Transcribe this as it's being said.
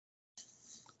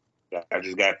I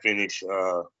just got finished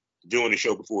doing the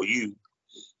show before you.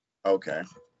 Okay.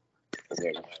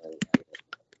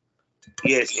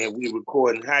 Yes, and we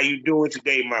recording. How you doing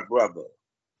today, my brother?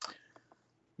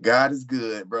 God is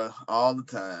good, bro. All the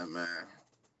time, man.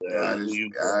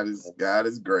 God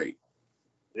is great.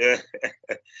 Yeah.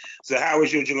 So how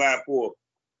was your July 4th?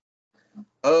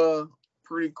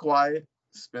 Pretty quiet.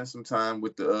 Spent some time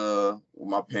with with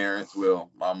my parents,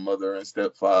 well, my mother and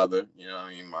stepfather, you know what I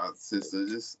mean, my sister,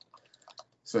 just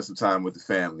spent some time with the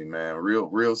family, man.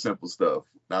 Real simple stuff.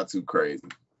 Not too crazy.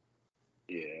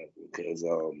 Yeah, because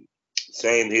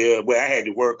same here. Well, I had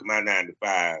to work my 9 to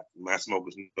 5. My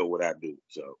smokers know what I do,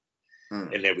 so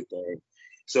and everything.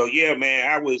 So yeah, man,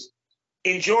 I was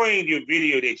enjoying your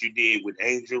video that you did with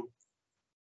Angel,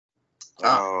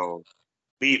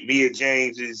 Mia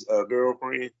James's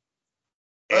girlfriend,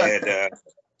 and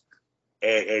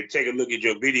take a look at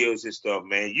your videos and stuff,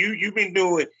 man. You've been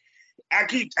doing. I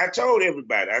told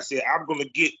everybody. I said I'm gonna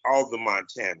get all the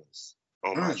Montanas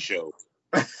on my show,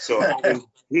 so I can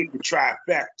hit the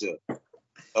trifecta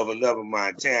of another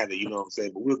Montana. You know what I'm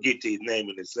saying? But we'll get to his name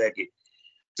in a second.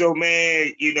 So,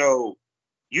 man, you know,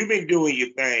 you've been doing your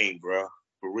thing, bro,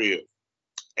 for real.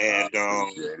 And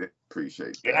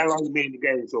appreciate that. How long you been in the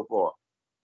game so far?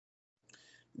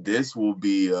 This will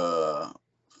be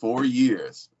 4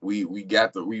 years. We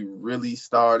really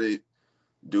started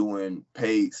doing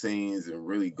paid scenes and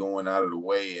really going out of the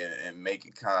way and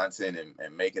making content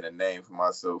and making a name for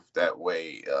myself that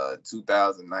way.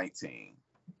 2019,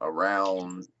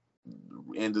 around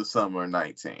end of summer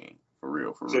 19. For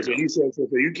real. So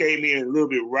you came in a little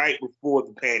bit right before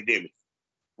the pandemic.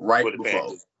 Right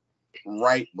before.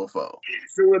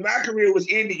 So when my career was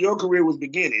ending, your career was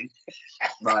beginning.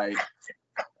 Like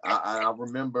I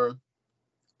remember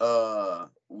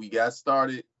we got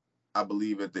started, I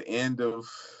believe, at the end of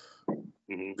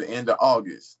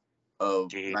August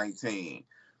of 19.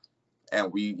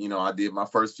 And I did my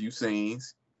first few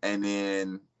scenes, and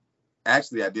then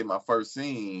actually I did my first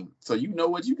scene. So you know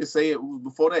what, you can say it was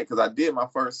before that, because I did my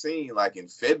first scene like in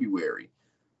February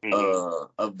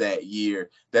of that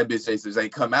year. That bitch just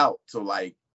ain't come out till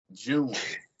like June.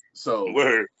 So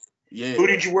Word. Yeah. Who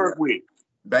did you work with?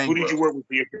 Bang Who Bros. did you work with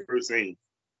for your first scene?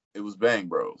 It was Bang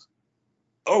Bros.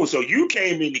 Oh, so you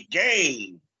came in the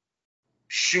game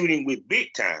shooting with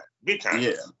big time.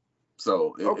 Yeah.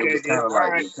 So it was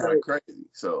kind of crazy.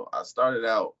 So I started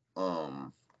out.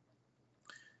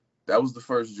 That was the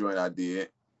first joint I did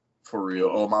for real.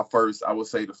 Or I would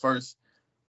say the first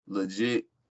legit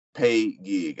paid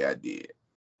gig I did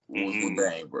was with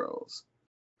Bang Bros.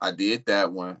 I did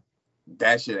that one.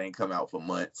 That shit ain't come out for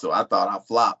months, so I thought I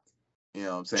flopped. You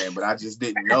know what I'm saying? But I just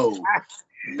didn't know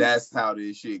that's how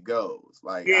this shit goes.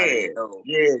 Like, I didn't know.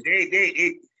 Yeah,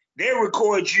 they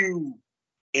record you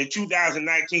in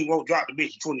 2019, won't drop the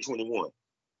bitch in 2021.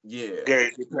 Yeah.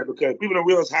 Because people don't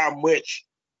realize how much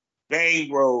Bang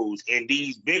Bros and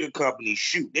these bigger companies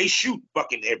shoot. They shoot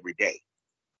fucking every day.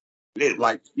 Literally.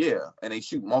 Like, yeah, and they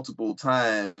shoot multiple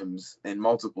times in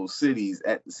multiple cities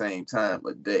at the same time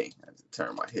a day. I had to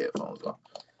turn my headphones off.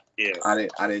 Yeah. I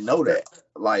didn't know that.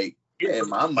 Like, in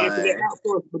my mind,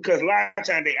 because a lot of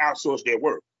times they outsource their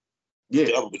work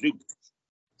to other producers.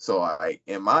 So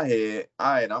in my head,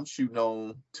 I'm shooting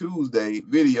on Tuesday,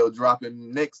 video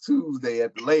dropping next Tuesday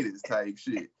at the latest type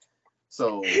shit.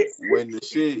 So when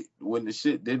the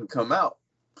shit didn't come out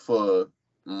for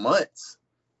months,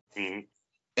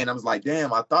 and I was like,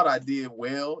 damn, I thought I did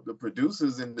well. The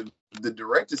producers and the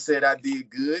director said I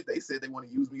did good. They said they want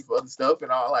to use me for other stuff,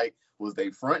 and I like, was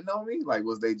they fronting on me? Like,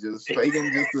 was they just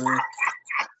faking just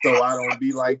so I don't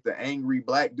be like the angry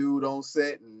black dude on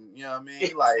set? And you know what I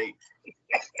mean? Like,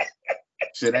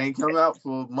 shit ain't come out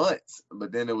for months.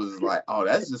 But then it was like, oh,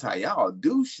 that's just how y'all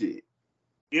do shit.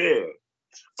 Yeah.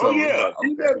 So, yeah.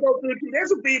 Okay.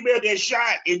 There's a female that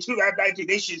shot in 2019.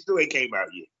 This shit still ain't came out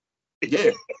yet.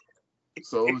 Yeah.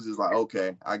 So it was just like,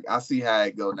 okay, I see how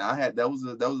it go. Now that was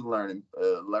a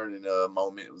learning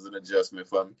moment. It was an adjustment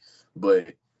for me,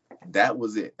 but that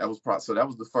was it. That was so that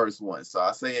was the first one. So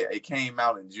I say it came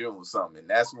out in June or something, and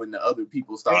that's when the other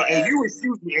people started. And you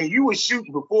were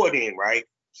shooting before then, right?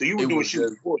 So you were doing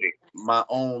shooting before then. My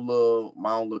own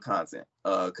little content,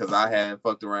 because I had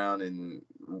fucked around and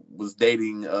was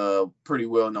dating a pretty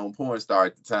well known porn star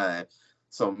at the time.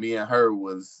 So me and her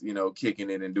was, kicking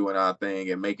it and doing our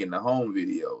thing and making the home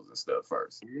videos and stuff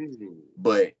first.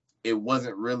 But it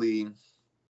wasn't really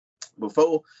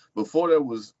before there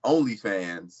was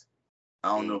OnlyFans. I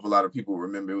don't know if a lot of people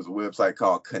remember. It was a website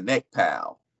called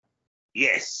ConnectPal.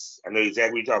 Yes, I know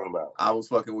exactly what you're talking about. I was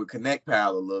fucking with ConnectPal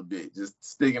a little bit, just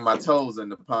sticking my toes in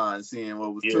the pond, seeing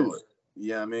what was to it.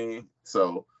 You know what I mean?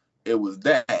 So it was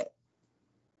that.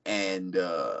 And,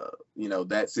 you know,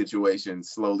 that situation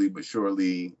slowly but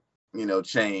surely, you know,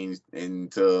 changed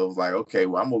into like, okay,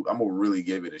 well, I'm gonna really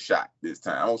give it a shot this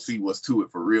time. I don't see what's to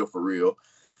it for real, for real.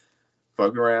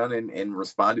 Fucked around and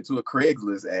responded to a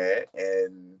Craigslist ad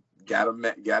and got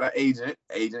an agent.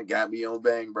 Agent got me on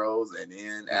Bang Bros. And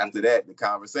then after that, the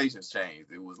conversations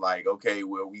changed. It was like, okay,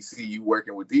 well, we see you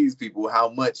working with these people.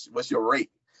 What's your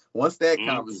rate? Once that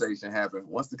conversation happened,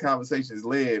 once the conversation is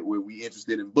led where we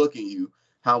interested in booking you,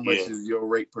 how much is your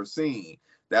rate per scene?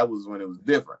 That was when it was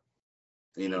different.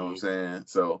 You know what I'm saying?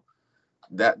 So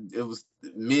that it was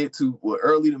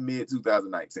early to mid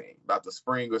 2019. About the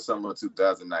spring or summer of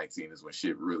 2019 is when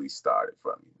shit really started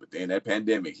for me. But then that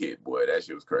pandemic hit, boy, that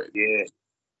shit was crazy. Yeah.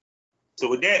 So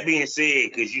with that being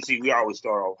said, because you see, we always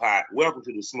start off hot. Welcome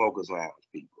to the Smokers Lounge,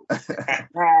 people.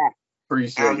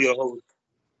 Appreciate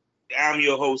I'm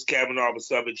your host, Kevin Arbor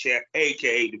Southern Chef,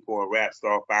 aka the Porn Rap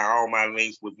Star. Find all my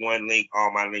links with one link,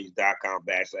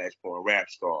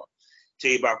 allmylinks.com/pornrapstar.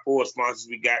 Tell you about 4 sponsors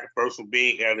we got. The first one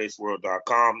being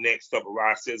LSworld.com. Next up,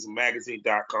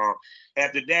 AriseSizzleMagazine.com.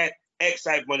 After that,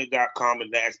 ExciteMoney.com.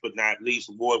 And last but not least,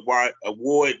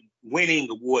 award-winning,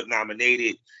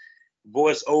 award-nominated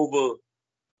voiceover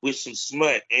with some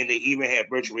smut. And they even have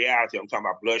virtual reality. I'm talking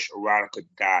about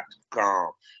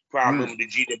BlushErotica.com. Proud member of the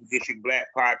GW District Black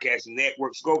Podcasting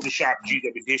Network. Go to shop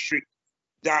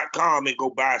GWDistrict.com and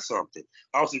go buy something.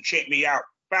 Also, check me out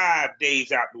 5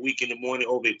 days out the week in the morning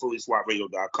over at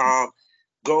FullySwapRadio.com.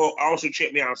 Go also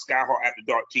check me out on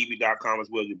SkyHawkAfterDarkTV.com as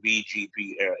well as the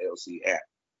BGP LLC app.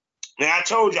 Now, I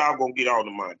told you I was going to get all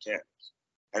the Montanas.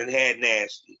 I done had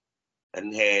Nasty. I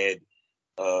done had,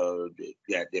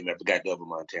 goddamn, I forgot the other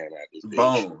Montana out this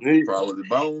Bones. Probably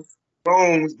Bones.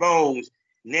 Bones.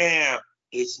 Now,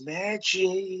 it's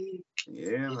magic.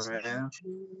 Yeah, it's man.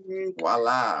 Magic.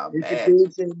 Voila,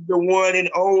 it's the one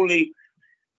and only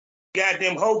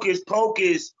goddamn hocus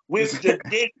pocus with the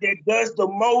dick that does the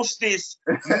mostest.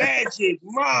 Magic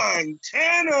Montana.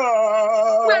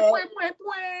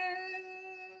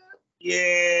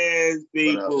 Yes,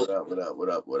 people. What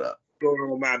up? What's going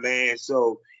on, my man?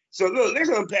 So look, let's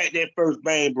unpack that first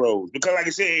Bang Bros. Because like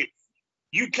I said,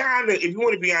 you kind of, if you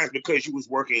want to be honest, because you was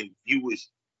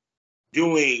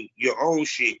doing your own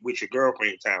shit with your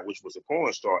girlfriend at the time, which was a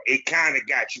porn star, it kind of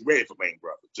got you ready for Bang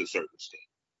Brothers to a certain extent.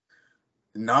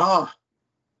 Nah,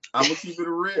 I'm gonna keep it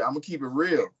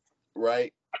real,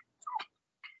 right?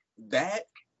 That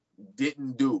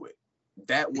didn't do it.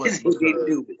 That was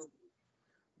because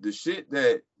the shit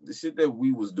that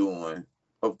we was doing.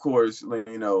 Of course,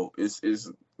 you know, it's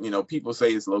you know, people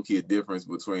say it's low key a difference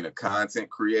between a content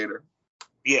creator,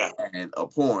 and a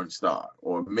porn star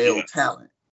or male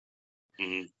talent.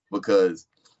 Because,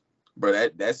 bro,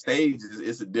 that stage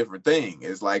is a different thing.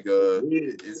 It's like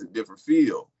it's a different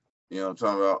feel. You know what I'm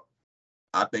talking about?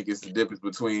 I think it's the difference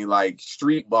between like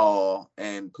street ball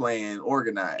and playing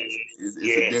organized. It's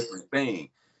a different thing.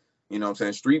 You know what I'm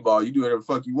saying? Street ball, you do whatever the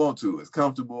fuck you want to. It's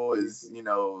comfortable. It's, you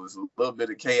know, it's a little bit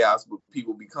of chaos, but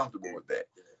people be comfortable with that.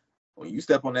 When you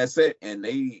step on that set and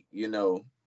they, you know,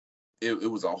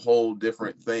 it was a whole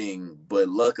different thing. But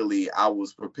luckily, I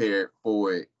was prepared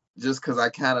for it. Just because I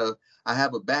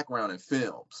have a background in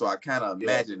film, so I kind of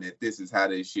imagine that this is how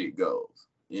this shit goes,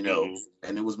 you know,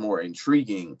 and it was more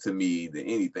intriguing to me than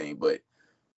anything, but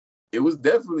it was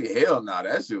definitely hell nah,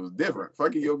 that shit was different.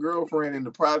 Fucking your girlfriend in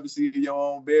the privacy of your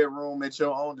own bedroom at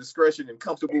your own discretion in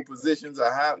comfortable positions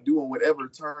or doing whatever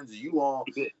turns you on.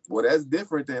 Well, that's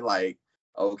different than like,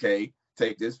 okay,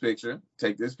 take this picture,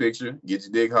 get your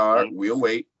dick hard, we'll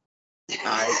wait. All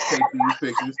right, take these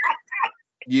pictures.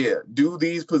 Yeah, do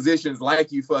these positions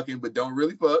like you fucking, but don't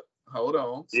really fuck. Hold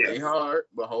on, stay hard,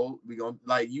 but we gonna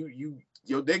like your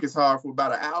dick is hard for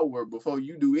about an hour before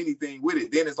you do anything with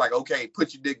it. Then it's like, okay,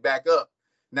 put your dick back up.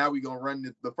 Now we gonna run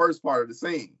the first part of the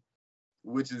scene,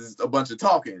 which is a bunch of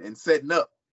talking and setting up.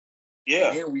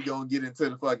 Yeah. And we gonna get into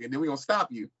the fucking. Then we gonna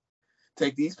stop you.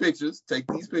 Take these pictures, get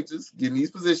in these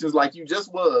positions like you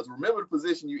just was. Remember the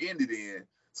position you ended in,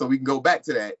 so we can go back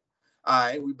to that. All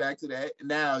right, we back to that.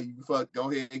 Now you can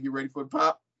go ahead and get ready for the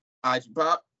pop. All right, you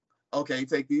pop. Okay,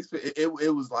 take these. It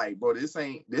was like, bro, this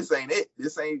ain't it.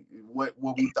 This ain't what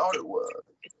we thought it was.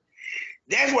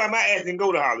 That's why my ass didn't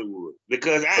go to Hollywood,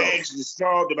 because I actually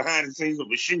saw the behind the scenes of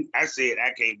a shoot. I said,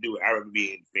 I can't do it. I'd rather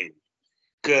be independent.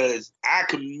 Because I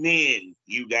commend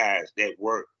you guys that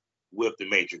work with the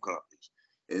major companies.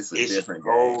 It's a different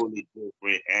totally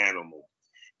different animal.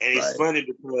 And it's funny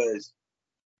because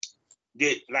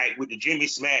like with the Jimmy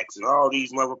Smacks and all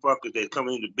these motherfuckers that come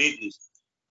into business,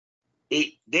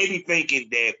 they be thinking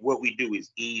that what we do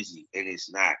is easy, and it's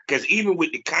not. Because even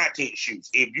with the content shoots,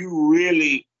 if you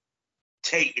really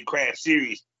take the craft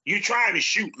serious. You're trying to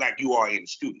shoot like you are in the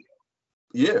studio.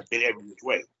 Yeah. In every which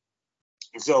way.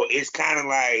 So it's kind of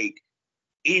like,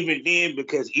 even then,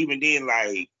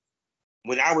 like,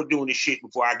 when I was doing the shit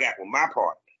before I got with my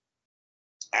partner,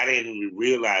 I didn't even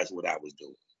realize what I was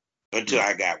doing until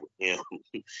I got with him.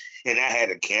 And I had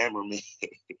a cameraman.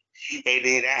 And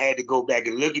then I had to go back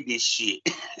and look at this shit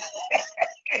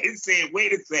and say,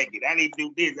 wait a second, I didn't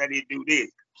do this.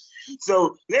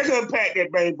 So let's unpack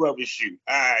that Bang Brothers shoot.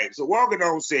 All right, so walking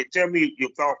on set, tell me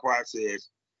your thought process.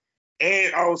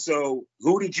 And also,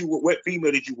 what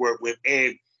female did you work with?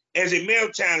 And as a male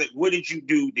talent, what did you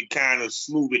do to kind of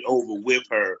smooth it over with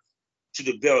her to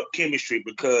develop chemistry?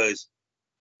 Because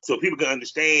so people can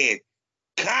understand,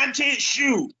 content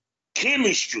shoot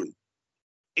chemistry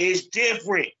is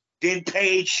different than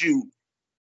paid shoot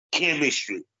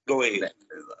chemistry. Go ahead.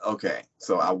 Okay,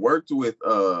 so I worked with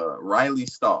Riley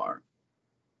Starr.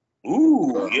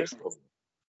 Ooh, yes.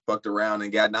 Fucked around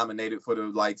and got nominated for the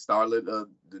starlet,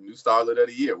 the new starlet of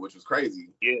the year, which was crazy.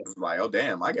 Yeah. It was like, oh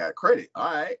damn, I got credit.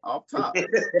 All right, off top.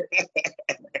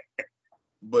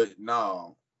 But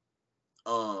no,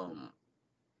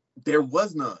 there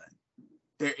was none.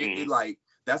 It like,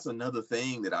 that's another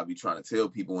thing that I be trying to tell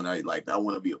people when I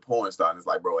want to be a porn star, and it's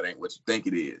like, bro, it ain't what you think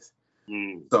it is.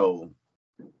 So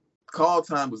call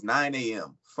time was 9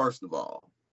 a.m. First of all,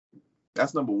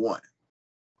 that's number one.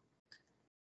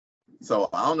 So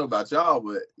I don't know about y'all,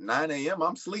 but 9 a.m.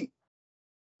 I'm asleep.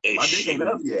 My dick ain't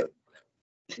up yet.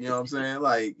 You know what I'm saying?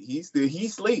 Like, he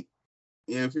sleep.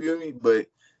 You feel me? But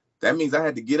that means I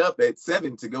had to get up at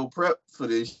 7 to go prep for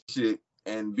this shit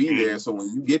and be there. So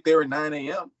when you get there at 9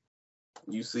 a.m.,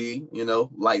 you see,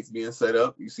 lights being set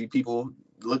up. You see people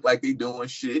look like they doing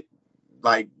shit,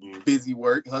 like busy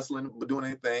work, hustling, doing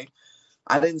anything.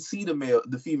 I didn't see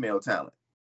the female talent.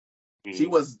 She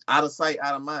was out of sight,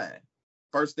 out of mind.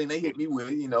 First thing they hit me with,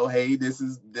 hey, this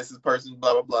is person,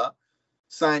 blah, blah, blah.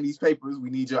 Sign these papers. We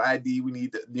need your ID. We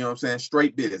need,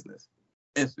 straight business.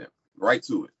 Instant. Right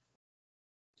to it.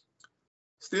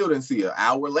 Still didn't see her. An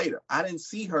hour later. I didn't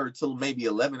see her till maybe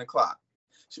 11 o'clock.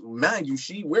 Mind you,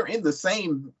 we're in the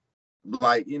same,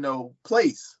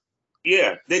 place.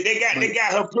 Yeah. They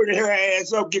got her putting her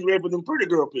ass up, getting ready for them pretty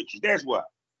girl pictures. That's why.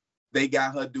 They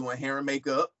got her doing hair and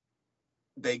makeup.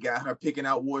 They got her picking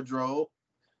out wardrobe.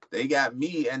 They got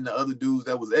me and the other dudes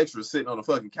that was extra sitting on the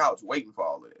fucking couch waiting for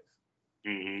all of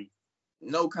this.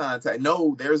 No contact.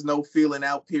 No, there's no feeling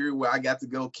out period where I got to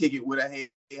go kick it with her. Hey,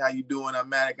 how you doing? I'm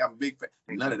Matic. I'm a big fan.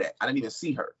 None of that. I didn't even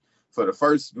see her for the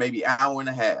first maybe hour and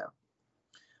a half.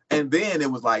 And then it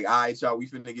was like, all right, y'all, we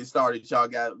finna get started. Y'all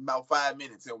got about 5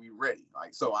 minutes and we ready.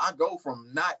 Like, so I go from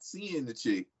not seeing the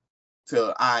chick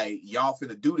to, y'all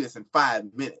finna do this in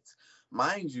 5 minutes.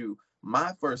 Mind you,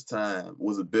 my first time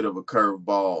was a bit of a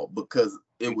curveball because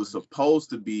it was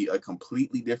supposed to be a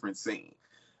completely different scene.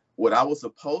 What I was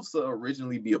supposed to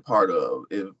originally be a part of,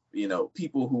 if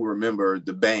people who remember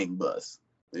the Bang Bus,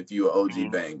 if you're an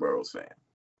OG Bang Bros fan.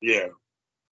 Yeah.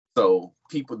 So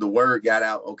the word got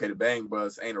out, okay, the Bang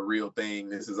Bus ain't a real thing.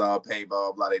 This is all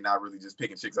paintball, blah. They not really just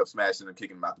picking chicks up, smashing them,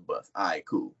 kicking them out the bus. All right,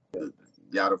 cool.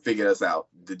 Y'all to figure us out.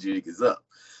 The jig is up.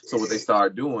 So what they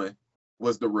started doing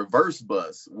was the reverse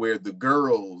bus, where the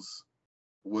girls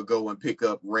would go and pick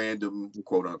up random,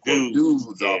 quote unquote,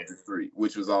 dudes off the street,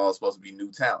 which was all supposed to be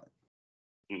new talent.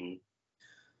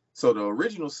 So the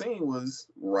original scene was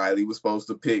Riley was supposed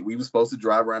to we were supposed to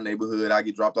drive around the neighborhood. I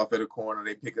get dropped off at a corner.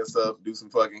 They pick us up, do some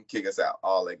fucking, kick us out,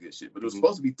 all that good shit. But it was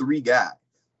supposed to be 3 guys.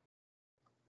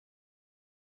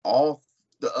 All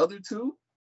the other 2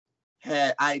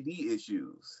 had ID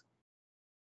issues.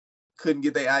 Couldn't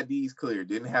get their IDs cleared.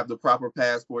 Didn't have the proper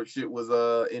passport. Shit was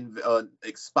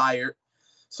expired.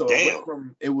 So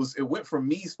it went from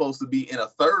me supposed to be in a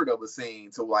third of a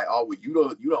scene to like, oh, well, you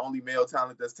the only male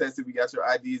talent that's tested. We got your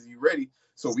IDs. You ready?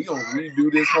 So we gonna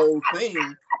redo this whole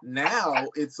thing. Now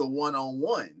it's a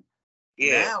one-on-one.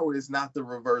 Yeah. Now it's not the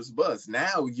reverse bus.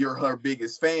 Now you're her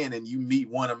biggest fan and you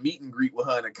want a meet and greet with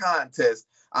her in a contest.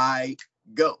 I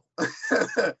go.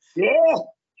 Yeah.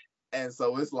 And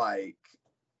so it's like,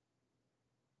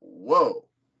 whoa.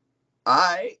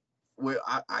 I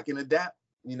can adapt.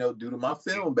 Due to my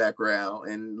film background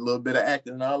and a little bit of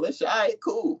acting and all that shit, all right,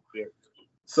 cool. Yeah.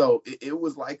 So it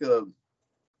was like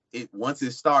once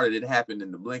it started, it happened in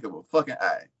the blink of a fucking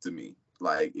eye to me.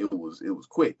 Like it was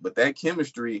quick. But that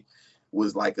chemistry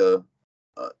was like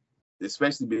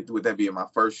especially with that being my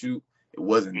first shoot, it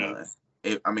wasn't none.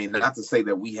 Not to say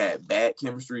that we had bad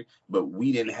chemistry, but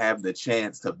we didn't have the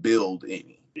chance to build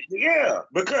any. Yeah,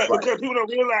 because people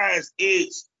don't realize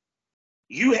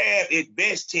you have at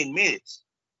best 10 minutes.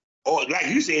 Or like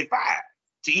you said, 5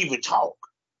 to even talk.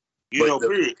 You know,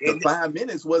 period. The 5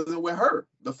 minutes wasn't with her.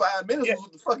 The 5 minutes was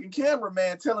with the fucking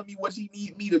cameraman telling me what he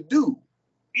need me to do.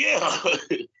 Yeah.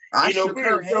 I you know, shook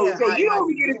her so hand. you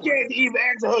don't get a chance to even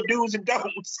answer her do's and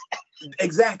don'ts.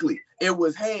 Exactly. It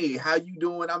was, hey, how you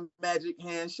doing? I'm Magic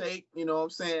handshake. You know what I'm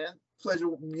saying? Pleasure.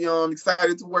 You know, I'm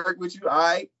excited to work with you. All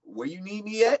right. Where you need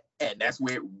me at? And that's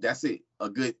it. A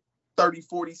good 30,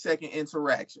 40-second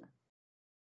interaction.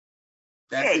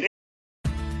 That's it.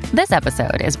 This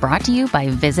episode is brought to you by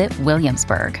Visit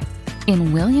Williamsburg.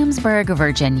 In Williamsburg,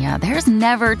 Virginia, there's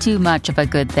never too much of a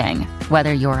good thing.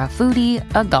 Whether you're a foodie,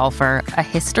 a golfer, a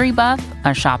history buff,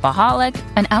 a shopaholic,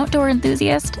 an outdoor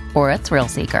enthusiast, or a thrill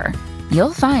seeker,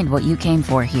 you'll find what you came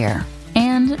for here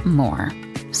and more.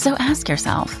 So ask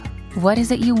yourself, what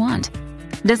is it you want?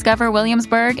 Discover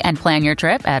Williamsburg and plan your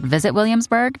trip at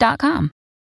visitwilliamsburg.com.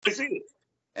 That's it.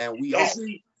 And we all.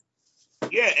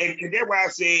 Yeah, and that's why I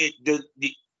said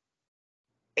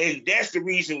and that's the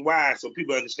reason why, so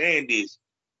people understand this.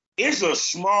 It's a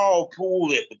small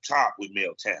pool at the top with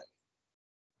male talent.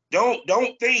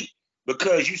 Don't think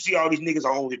because you see all these niggas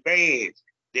on OnlyFans,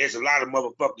 there's a lot of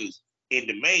motherfuckers in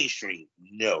the mainstream.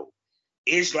 No.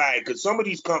 It's like, because some of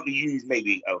these companies use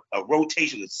maybe a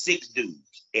rotation of 6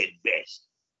 dudes at best.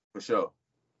 For sure.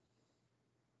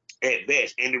 At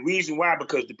best. And the reason why,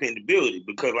 because dependability.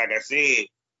 Because like I said,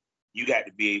 you got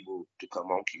to be able to come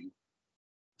on cue.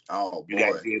 Oh, you boy.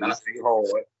 got to be able to stay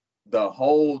hard. The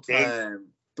whole time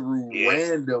through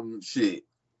random shit.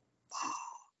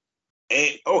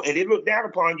 And they look down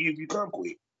upon you if you come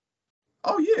quick.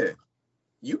 Oh, yeah.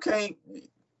 You can't,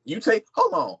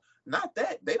 hold on. Not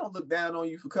that. They don't look down on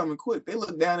you for coming quick. They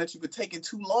look down at you for taking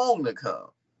too long to come.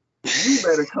 You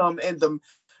better come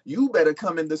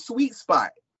in the sweet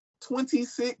spot.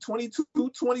 26, 22,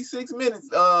 26 minutes.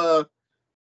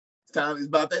 Time is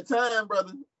about that time,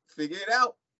 brother. Figure it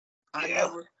out.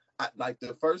 Like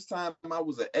the first time I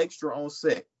was an extra on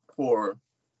set for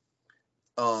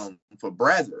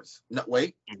Brazzers. No,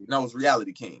 wait. No, it was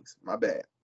Reality Kings. My bad.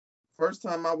 First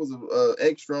time I was an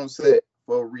extra on set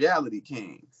for Reality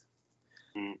Kings.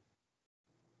 Mm.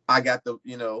 I got the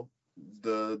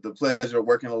pleasure of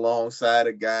working alongside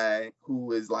a guy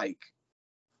who is like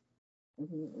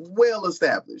well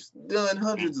established, done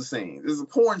hundreds of scenes. Is a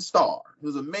porn star. He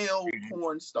was a male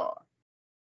porn star.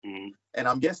 Mm-hmm. And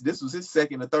I'm guessing this was his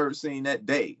second or third scene that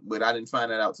day, but I didn't find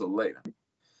that out till later.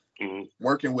 Mm-hmm.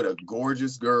 Working with a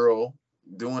gorgeous girl,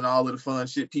 doing all of the fun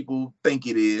shit people think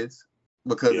it is,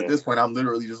 because at this point I'm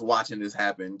literally just watching this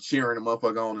happen, cheering a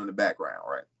motherfucker on in the background,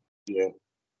 right? Yeah.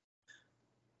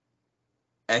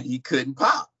 And he couldn't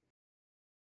pop.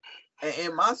 And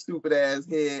in my stupid ass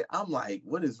head, I'm like,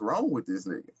 what is wrong with this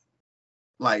nigga?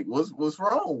 Like, what's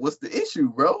wrong? What's the issue,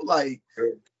 bro? Like,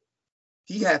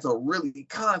 he had to really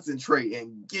concentrate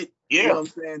and get, you know what I'm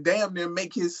saying, damn near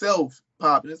make himself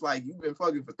pop. And it's like, you've been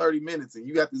fucking for 30 minutes and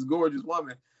you got this gorgeous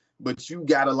woman, but you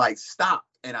gotta like stop.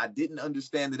 And I didn't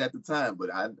understand it at the time,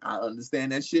 but I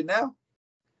understand that shit now.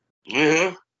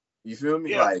 Mm-hmm. You feel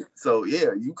me? Yeah. Like, so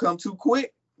yeah, you come too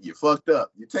quick, you fucked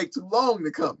up. You take too long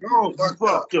to come. No, you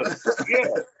fucked up. Yeah.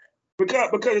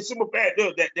 Because it's simple fact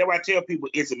that why I tell people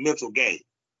it's a mental game.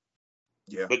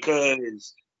 Yeah.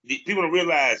 Because people don't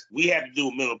realize we have to do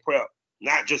a mental prep,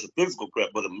 not just a physical prep,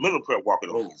 but a mental prep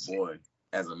walking over. Oh boy.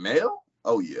 As a male?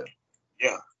 Oh yeah.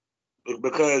 Yeah.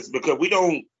 Because we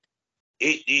don't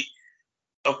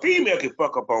a female can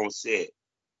fuck up on set,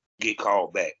 get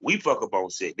called back. We fuck up on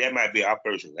set. That might be our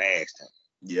first and last time.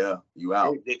 Yeah, you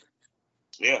out.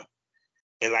 Yeah.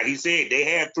 And like he said, they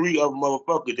have 3 other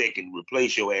motherfuckers that can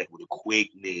replace your ass with a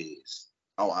quickness.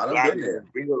 Oh, I done been there.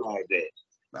 Realize that.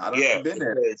 I done been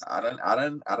there.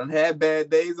 I done had bad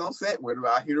days on set where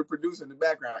I hear the producer in the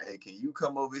background, hey, can you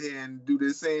come over here and do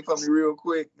this scene for me real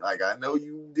quick? Like, I know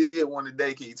you did one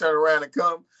today. Can you turn around and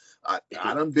come? I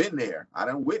done been there. I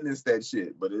done witnessed that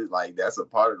shit. But it's like, that's a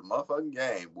part of the motherfucking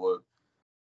game, boy.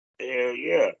 Hell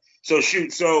yeah.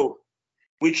 So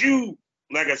with you,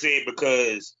 like I said,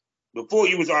 because before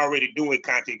you was already doing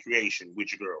content creation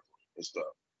with your girlfriend and stuff.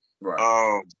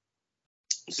 Right.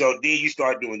 So then you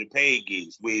start doing the paid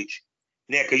gigs, which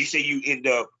now, because you say you end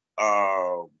up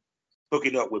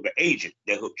hooking up with an agent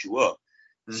that hooked you up.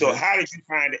 Mm-hmm. So how did you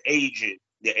find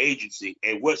the agency,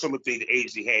 and what some of the things the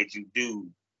agency had you do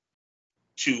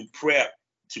to prep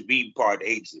to be part of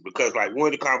the agency? Because like one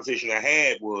of the conversations I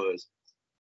had was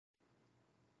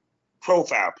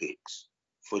profile pics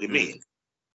for the men.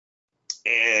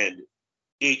 And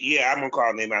I'm gonna call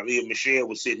her name out. Leah Michelle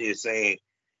was sitting here saying,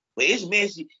 "Well, it's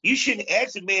messy. You shouldn't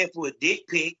ask a man for a dick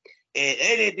pic, and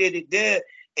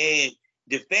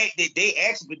the fact that they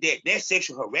asked for that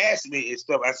sexual harassment and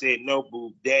stuff, I said, no,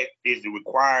 boo, that is the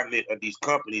requirement of these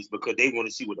companies because they want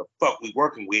to see what the fuck we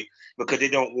working with because they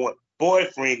don't want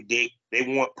boyfriend dick, they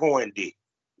want porn dick.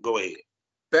 Go ahead.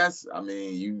 I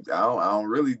don't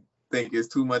really think it's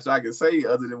too much I can say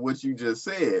other than what you just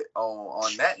said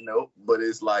on that note, but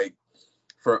it's like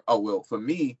for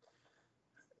me,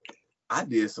 I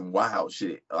did some wild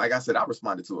shit. Like I said, I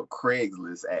responded to a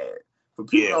Craigslist ad. For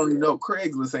people who don't even know,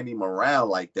 Craigslist ain't even around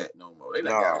like that no more. They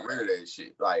got rid of that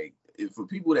shit. Like, for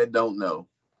people that don't know,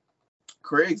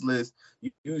 Craigslist,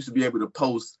 you used to be able to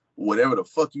post whatever the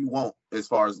fuck you want as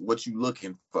far as what you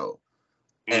looking for.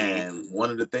 And one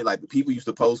of the things, like the people used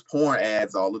to post porn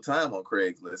ads all the time on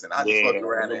Craigslist, and I just fucked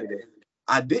around and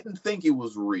I didn't think it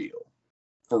was real,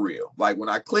 for real. Like when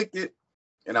I clicked it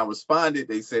and I responded,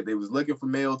 they said they was looking for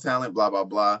male talent, blah, blah,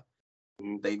 blah.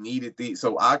 They needed these.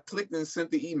 So I clicked and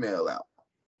sent the email out.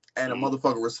 And a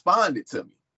motherfucker responded to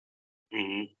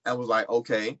me. And was like,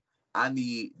 okay, I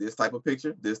need this type of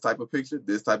picture, this type of picture,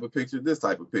 this type of picture, this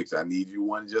type of picture. I need you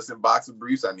one just in boxer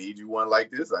briefs. I need you one like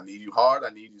this. I need you hard. I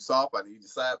need you soft. I need you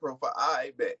side profile.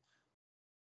 I bet.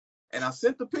 And I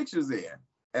sent the pictures in.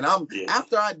 And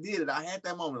after I did it, I had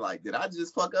that moment like, did I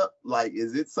just fuck up? Like,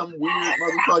 is it some weird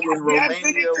motherfucker in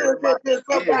Romania?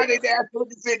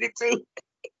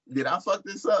 Did I fuck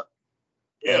this up?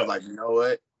 Yeah. And I was like, you know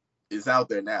what? It's out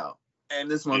there now. And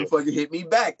this motherfucker hit me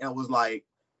back and was like,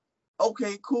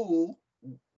 okay, cool.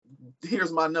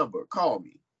 Here's my number. Call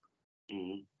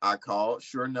me. I called.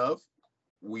 Sure enough,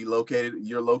 you're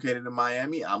located in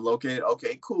Miami. I'm located.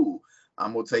 Okay, cool.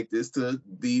 I'm going to take this to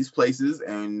these places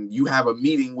and you have a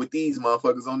meeting with these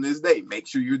motherfuckers on this day. Make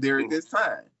sure you're there at this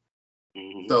time.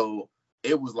 So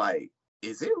it was like,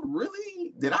 is it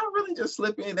really, did I really just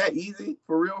slip in that easy?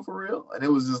 For real? And it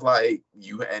was just like,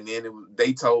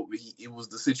 they told me, it was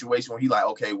the situation where he like,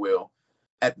 okay, well,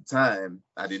 at the time,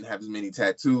 I didn't have as many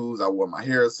tattoos. I wore my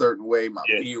hair a certain way. My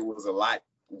beard was a lot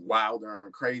wilder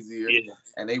and crazier.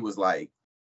 And they was like,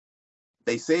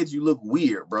 they said you look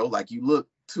weird, bro. Like you look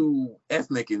too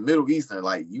ethnic and Middle Eastern.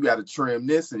 Like you got to trim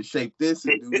this and shape this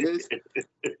and do this.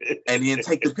 And then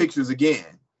take the pictures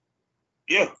again.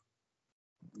 Yeah.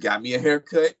 Got me a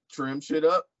haircut, trimmed shit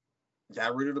up,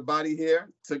 got rid of the body hair,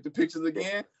 took the pictures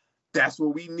again. That's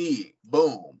what we need.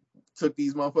 Boom. Took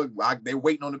these motherfuckers. They're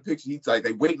waiting on the pictures. He's like,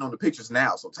 they waiting on the pictures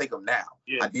now, so take them now.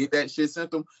 I did that shit,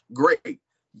 sent them. Great.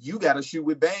 You got to shoot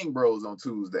with Bang Bros on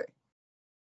Tuesday.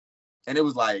 And it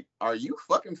was like, are you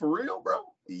fucking for real, bro?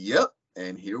 Yep.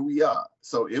 And here we are.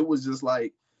 So it was just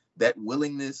like that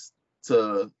willingness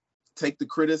to take the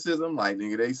criticism. Like,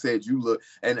 nigga, they said you look,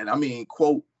 and I mean,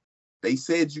 quote, they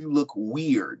said you look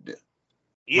weird.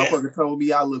 Motherfucker told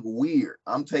me I look weird.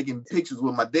 I'm taking pictures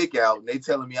with my dick out, and they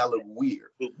telling me I look weird.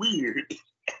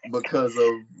 because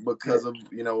of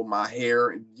my hair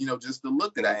and just the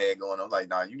look that I had going on. Like,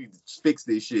 nah, you need to fix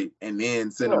this shit and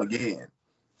then send them again.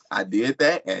 I did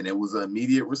that, and it was an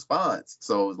immediate response.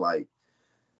 So it was like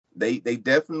they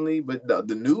definitely, but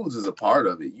the news is a part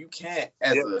of it. You can't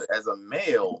as a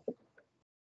male.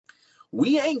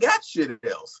 We ain't got shit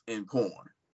else in porn.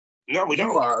 No, we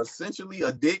don't. You are essentially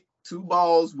a dick, two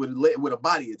balls with a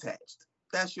body attached.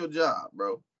 That's your job,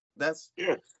 bro.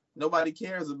 Nobody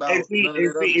cares about none of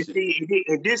that other shit.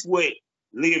 And this what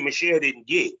Leah Michelle didn't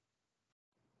get.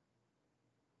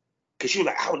 Because she was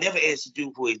like, I would never ask the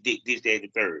dude for his dick, this, that, and the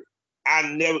third.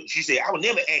 She said, I would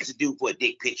never ask the dude for a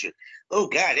dick picture. Oh,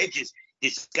 God, that's just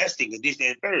disgusting and this,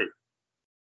 that, and third.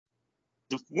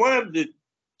 One of the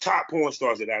top porn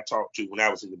stars that I talked to when I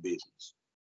was in the business,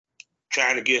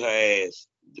 trying to get her ass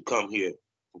to come here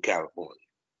from California,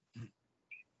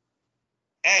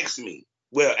 asked me,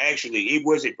 well, actually, it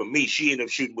wasn't for me. She ended up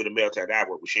shooting with a male talent I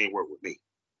work with. She ain't work with me.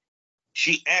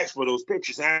 She asked for those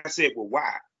pictures. And I said, well,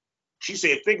 why? She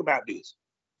said, think about this.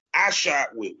 I shot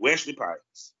with Wesley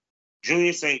Pipes,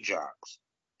 Junior St. Jacques,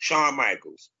 Shawn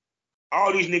Michaels.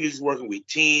 All these niggas is working with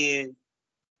 10,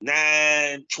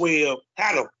 9, 12.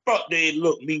 How the fuck they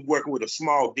look me working with a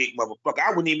small dick motherfucker? I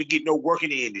wouldn't even get no work in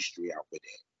the industry out with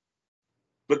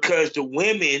that. Because the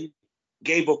women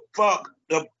gave a fuck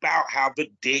about how the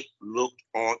dick looked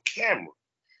on camera.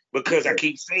 Because I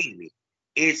keep saying it.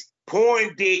 It's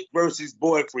porn dick versus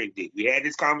boyfriend dick. We had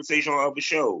this conversation on other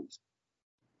shows.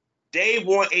 They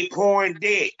want a porn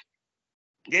dick.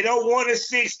 They don't want a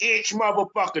 6-inch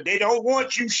motherfucker. They don't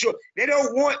want you short. They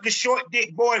don't want the short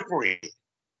dick boyfriend.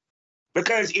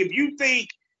 Because if you think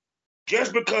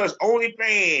just because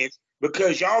OnlyFans,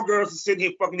 because y'all girls are sitting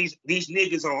here fucking these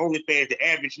niggas on OnlyFans, the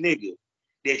average nigga,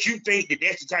 that you think that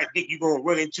that's the type of dick you're going to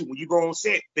run into when you go on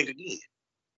set, think again.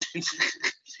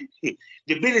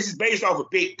 The business is based off of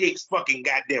big dicks, fucking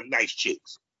goddamn nice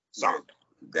chicks. Sorry.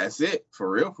 That's it. For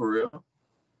real.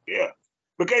 Yeah.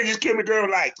 Because just Kim a girl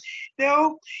like,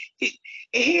 no, he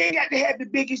ain't got to have the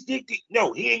biggest dick.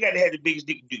 No, he ain't got to have the biggest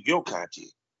dick to do your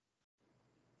content.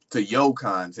 To your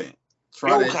content. Try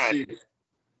Your that content. shit.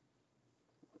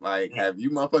 Like, have you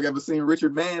motherfucker ever seen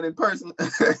Richard Mann in person?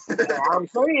 I'm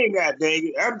saying that, dang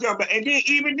it. I'm talking about, and then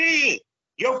even then,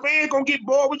 your fans gonna get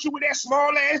bored with you with that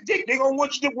small ass dick. They gonna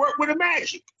want you to work with a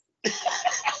magic.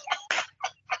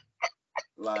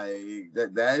 Like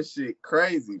that shit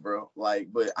crazy, bro. Like,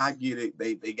 but I get it.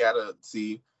 They gotta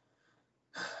see.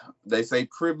 They say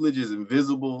privilege is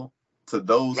invisible to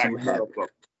those Like who have it.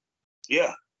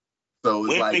 Yeah. So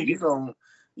it's like Women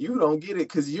you don't get it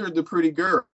because you're the pretty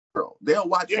girl. They'll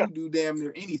watch Yeah. you do damn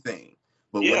near anything.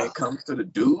 But Yeah. when it comes to the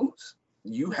dudes,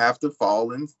 you have to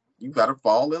fall in. You gotta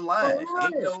fall in line.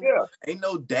 Ain't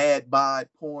no dad bod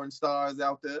porn stars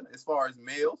out there as far as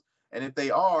males. And if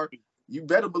they are, you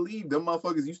better believe them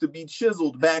motherfuckers used to be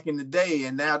chiseled back in the day,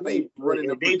 and now they running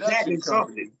a production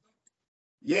company.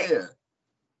 Yeah.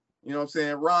 You know what I'm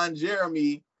saying? Ron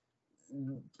Jeremy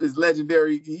is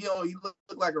legendary. He look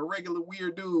like a regular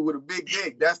weird dude with a big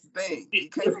dick. That's the thing. He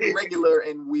can't be regular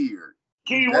and weird.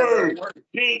 Keyword,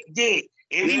 big dick.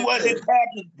 If he wasn't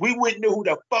packaged, we wouldn't know who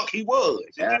the fuck he was.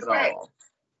 At all.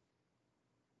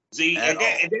 See, and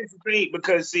that's the thing,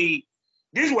 because see,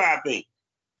 this is why I think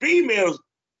females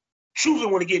truly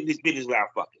want to get in this business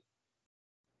without fucking.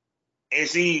 And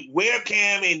see,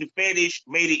 webcam and the fetish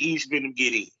made it easy for them to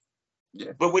get in.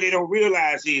 Yeah. But what they don't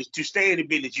realize is to stay in the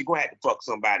business, you're gonna have to fuck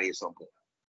somebody at some point.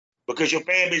 Because your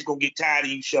fan base gonna get tired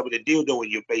of you shoving a dildo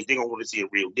in your face. They're gonna want to see a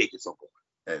real dick at some point.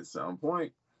 At some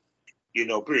point. You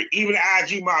know, period. Even the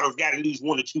IG models got at least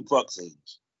 1 or 2 fuck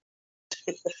scenes.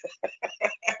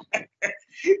 But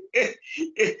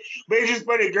it's just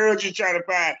funny, girls just trying to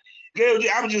find. Girls,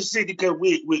 I'm just sitting because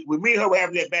with me and her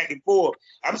having that back and forth.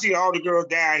 I'm seeing all the girls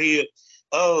down here.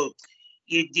 Oh,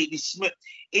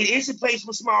 it's a place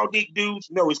for small dick dudes.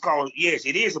 No,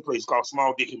 it is a place called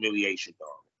Small Dick Humiliation, dog.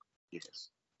 Yes,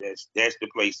 that's the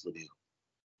place for them.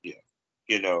 Yeah,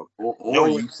 you know. Or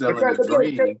you selling the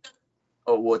dream.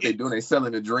 Or what they doing? They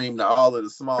selling the dream to all of the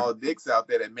small dicks out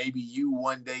there that maybe you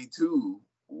one day too,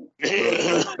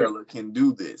 fella, can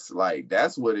do this. Like,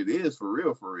 that's what it is for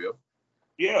real.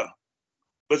 Yeah,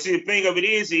 but see, the thing of it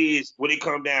is what it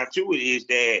come down to it is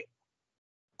that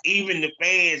even the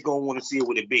fans gonna want to see it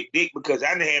with a big dick, because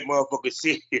I done had motherfuckers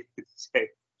sit here and say,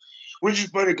 which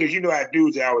is funny because you know how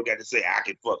dudes always got to say, I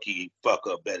can fuck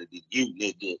up better than you,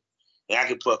 nigga. And I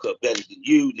can fuck up better than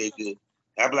you, nigga.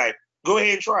 I'm like, go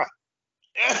ahead and try.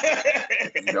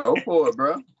 Go for it,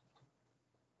 bro.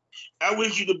 I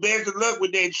wish you the best of luck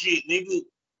with that shit, nigga.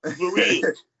 For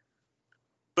real.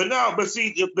 But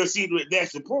see,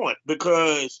 that's the point,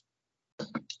 because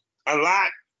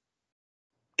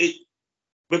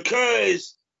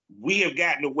because we have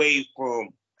gotten away from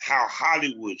how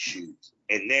Hollywood shoots,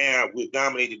 and now we're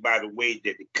dominated by the way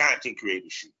that the content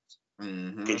creators shoot.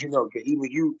 Because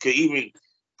even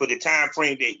for the time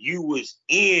frame that you was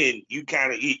in,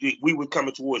 we were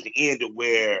coming towards the end of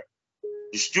where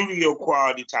the studio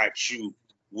quality type shoot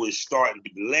was starting to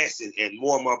be lessened, and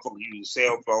more motherfuckers using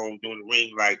cell phones, doing the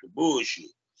ring light, the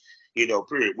bullshit,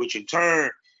 period. Which in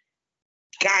turn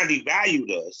kind of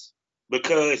devalued us,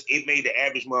 because it made the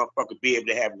average motherfucker be able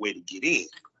to have a way to get in.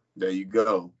 There you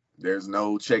go. There's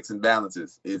no checks and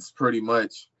balances. It's pretty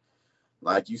much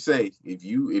like you say, if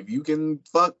you can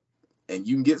fuck and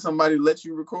you can get somebody to let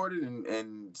you record it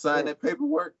and sign that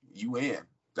paperwork, you in.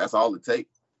 That's all it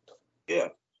takes. Yeah.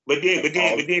 But then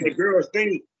the girls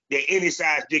think that any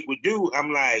size dick would do.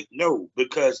 I'm like, no,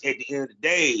 because at the end of the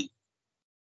day,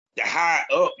 the higher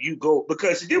up you go,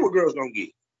 because this what girls don't get.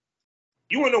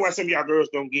 You wanna know why some of y'all girls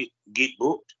don't get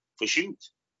booked for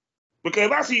shoots? Because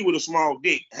if I see you with a small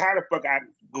dick, how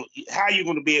are you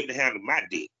gonna be able to handle my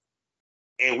dick?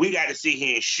 And we got to sit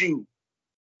here and shoot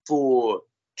for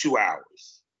 2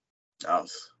 hours. 3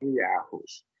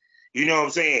 hours. You know what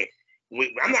I'm saying?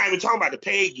 I'm not even talking about the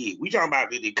paid gig. We talking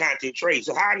about the content trade.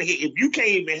 So if you can't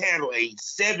even handle a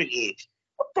 7-inch,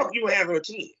 what the fuck you gonna handle a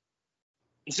 10?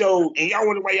 So, and y'all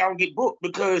wonder why y'all don't get booked,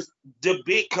 because the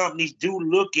big companies do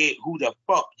look at who the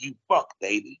fuck you fuck,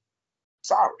 baby.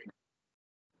 Sorry.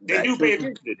 They do pay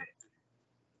attention to that.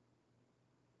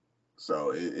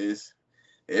 So it's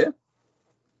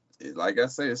like I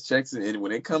say, it's checks, and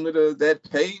when it comes to that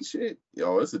paid shit,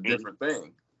 it's a different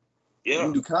thing. Yeah. You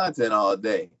can do content all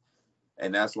day.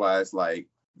 And that's why it's like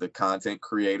the content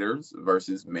creators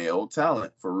versus male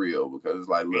talent for real. Because it's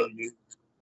like, look,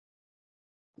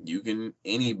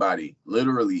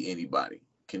 literally anybody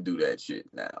can do that shit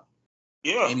now.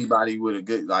 Yeah. Anybody with a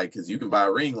good, like, because you can buy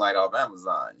a ring light off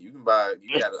Amazon. You got an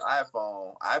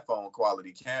iPhone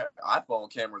quality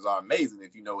iPhone cameras are amazing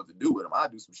if you know what to do with them. I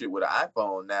do some shit with an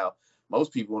iPhone now.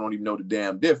 Most people don't even know the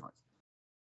damn difference.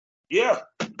 Yeah.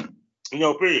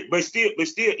 Period. But still,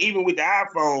 even with the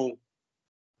iPhone,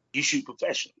 you shoot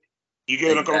professionally. You get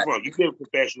what I'm coming from? You get a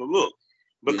professional look.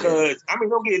 Because,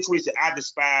 don't get it twisted. I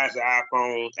despise the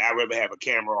iPhone. I'd rather have a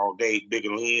camera all day,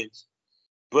 bigger lens.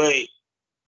 But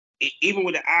even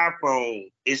with the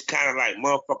iPhone, it's kind of like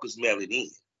motherfuckers mail it in.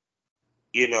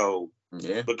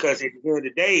 Because at the end of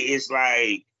the day, it's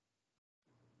like,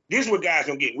 this is what guys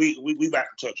don't get. We about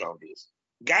to touch on this.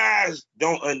 Guys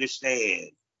don't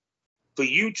understand. For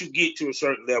you to get to a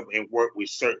certain level and work with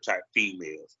certain type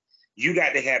females, you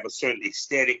got to have a certain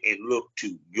aesthetic and look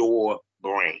to your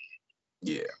brand.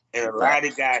 Yeah. And a lot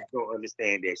of guys don't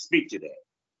understand that. Speak to that.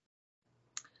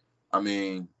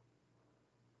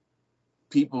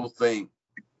 People think,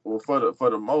 well, for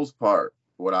the most part,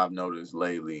 what I've noticed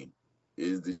lately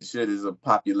is the shit is a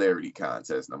popularity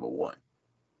contest, number one.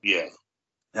 Yeah.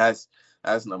 That's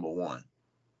number one.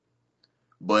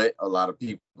 But a lot of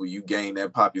people, you gain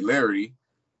that popularity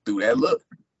through that look.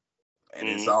 And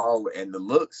it's all, and the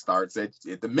look starts at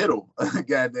the middle.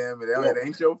 Goddamn it. It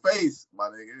ain't your face, my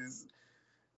nigga.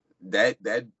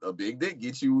 That a big dick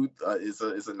gets you,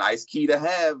 it's a nice key to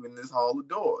have in this hall of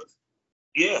doors.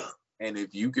 Yeah. And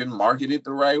if you can market it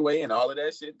the right way and all of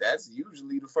that shit, that's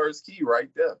usually the first key right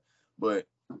there. But,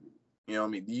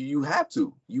 you have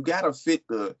to. You got to fit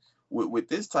with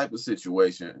this type of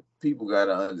situation, people got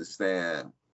to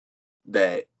understand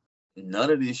that none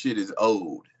of this shit is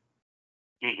owed.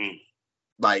 Mm-mm.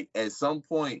 Like, at some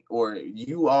point, or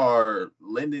you are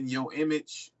lending your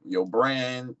image, your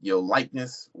brand, your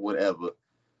likeness, whatever,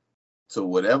 to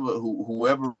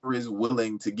whoever is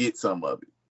willing to get some of it.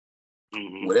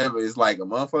 Mm-hmm. Whatever. It's like a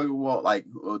motherfucker won't, like,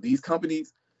 these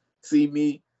companies see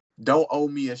me, don't owe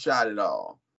me a shot at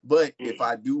all. But if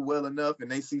I do well enough and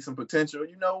they see some potential,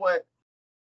 you know what?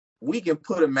 We can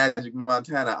put a Magic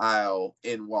Montana aisle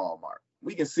in Walmart.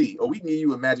 We can see, or we can give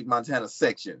you a Magic Montana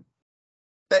section.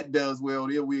 That does well,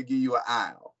 then we'll give you an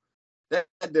aisle. That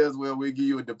does well, we'll give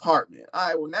you a department. All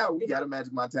right, well, now we got a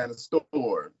Magic Montana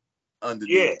store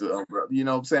underneath the umbrella. You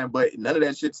know what I'm saying? But none of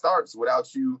that shit starts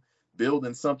without you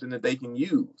building something that they can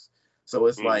use. So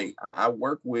it's like, I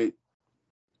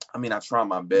try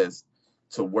my best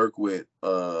to work with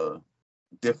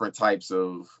different types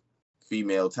of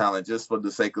female talent just for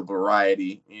the sake of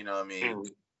variety, you know what I mean?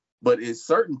 But it's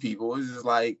certain people, it's just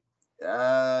like,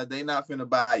 they not finna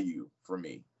buy you from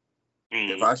me.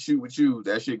 If I shoot with you,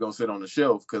 that shit gonna sit on the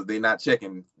shelf because they not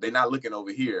looking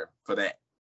over here for that.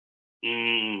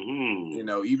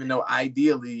 Even though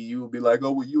ideally you would be like,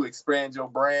 oh, well, you expand your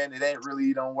brand, it ain't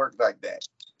really, don't work like that.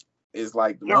 It's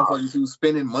like the motherfuckers who's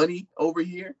spending money over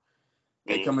here,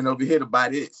 they coming over here to buy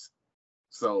this.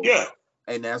 So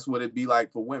and that's what it'd be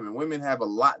like for women. Women have a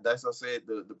lot. That's what I said.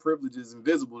 The privilege is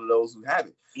invisible to those who have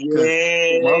it. Because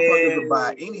motherfuckers will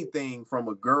buy anything from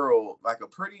a girl, like a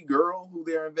pretty girl who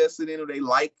they're invested in or they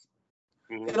like.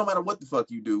 It don't matter what the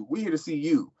fuck you do. We're here to see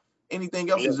you.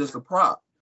 Anything else is just a prop.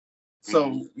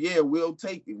 So we'll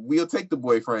take the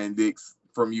boyfriend dicks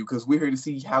from you because we're here to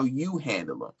see how you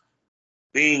handle them.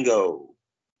 Bingo.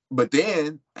 But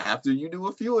then, after you do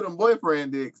a few of them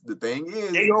boyfriend dicks, the thing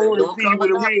is, they gonna want to see you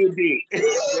with a real dick.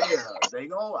 They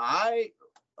gonna, all right,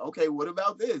 okay, what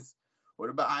about this? What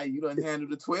about, you done handle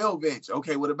the 12-inch?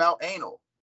 Okay, what about anal?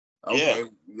 Okay,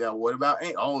 what about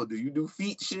anal? Oh, do you do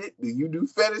feet shit? Do you do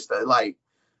fetish stuff? Like,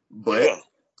 but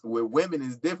with women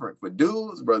it's different. For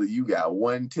dudes, brother, you got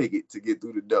one ticket to get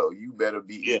through the door. You better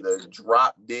be either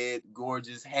drop dead,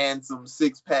 gorgeous, handsome,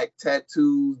 6-pack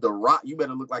tattoos, The Rock. You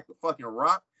better look like the fucking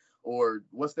Rock. Or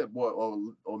what's that boy?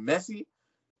 Or Messi,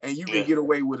 and you can get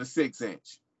away with a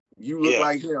 6-inch. You look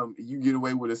like him, you get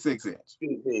away with a 6-inch.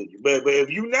 But if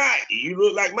you not, you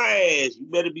look like my ass. You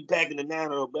better be packing a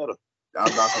 9 or better.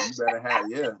 I'm about to. You better have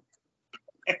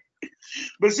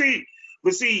But see,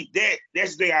 that's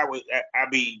the thing I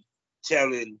be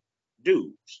telling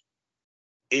dudes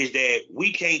is that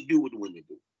we can't do what the women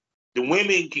do. The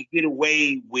women can get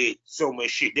away with so much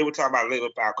shit. They were talking about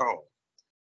Layla Falcone.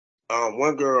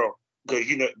 One girl, because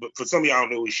but for some of y'all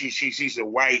know, she's a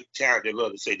white child that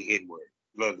love to say the N-word,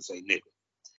 love to say nigga.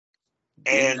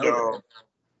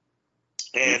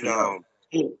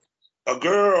 A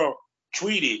girl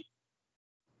tweeted,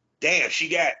 damn,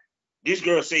 this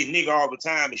girl say nigga all the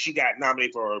time and she got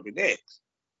nominated for Urban X.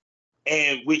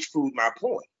 And which proved my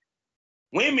point.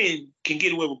 Women can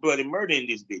get away with blood and murder in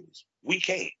this business. We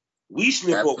can't. We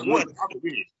slip up one, our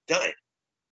career is done.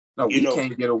 No, we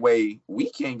can't get away. We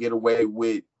can't get away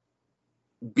with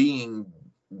being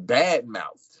bad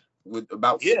mouthed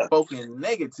about spoken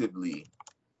negatively.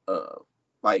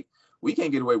 Like we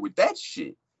can't get away with that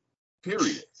shit.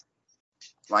 Period.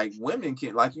 Like women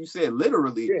can, like you said,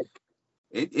 literally,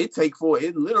 it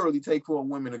literally take for a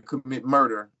woman to commit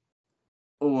murder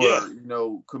or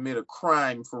commit a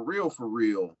crime for real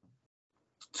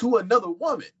to another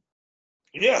woman.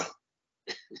 Yeah.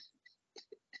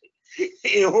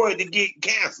 In order to get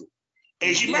canceled.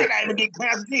 And she might not even get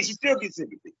canceled, then she still gets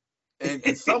sympathy.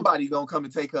 And somebody gonna come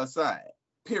and take her side.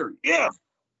 Period. Yeah.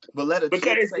 But let a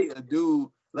chick say a dude,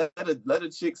 let a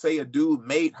chick say a dude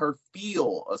made her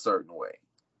feel a certain way.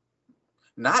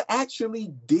 Not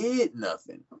actually did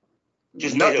nothing.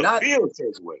 Just made her feel a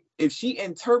certain way. If she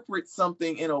interprets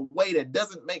something in a way that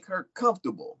doesn't make her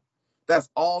comfortable, that's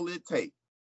all it takes.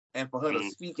 And for her to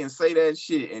speak and say that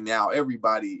shit, and now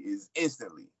everybody is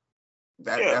instantly.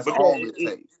 That's all it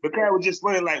takes. Because it was just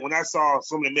funny, like when I saw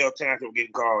some of the male talents that were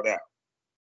getting called out.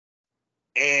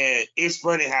 And it's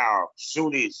funny how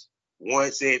soon as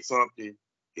one said something,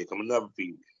 here come another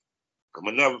female. Come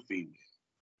another female.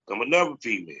 Come another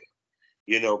female.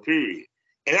 Period.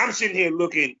 And I'm sitting here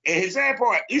looking, and his sad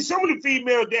part is some of the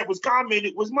females that was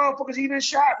commented was motherfuckers he done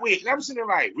shot with. And I'm sitting there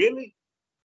like, really?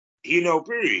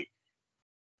 Period.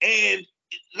 And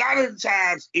a lot of the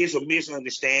times it's a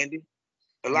misunderstanding.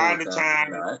 A lot of the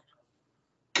time,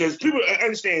 because people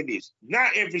understand this,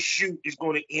 not every shoot is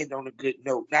going to end on a good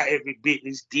note. Not every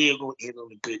business deal going to end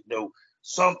on a good note.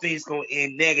 Something's going to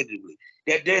end negatively.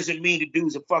 That doesn't mean the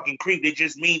dude's a fucking creep. It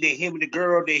just means that him and the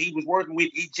girl that he was working with,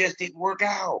 it just didn't work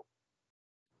out.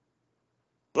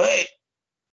 But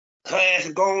her ass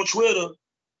would go on Twitter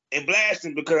and blast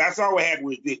him because I saw what happened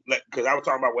with it, because I was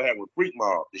talking about what happened with Freak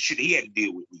Mob, the shit he had to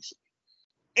deal with recently.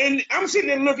 And I'm sitting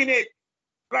there looking at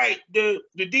like the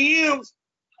DMs,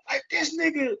 like this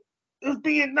nigga is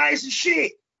being nice as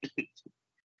shit.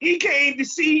 He came to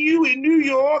see you in New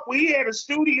York where he had a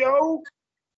studio,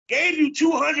 gave you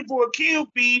 $200 for a kill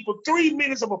fee for 3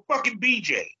 minutes of a fucking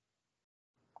BJ.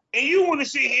 And you want to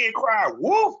sit here and cry,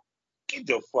 wolf? Get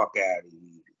the fuck out of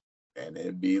here. And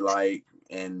it'd be like,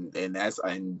 and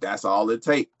that's all it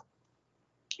takes.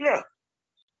 Yeah.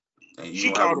 And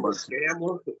she called him a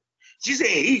scammer. She said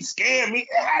he scammed me.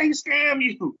 How he scam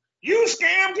you? You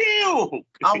scammed him.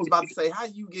 I was about to say, how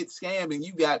you get scammed and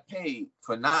you got paid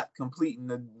for not completing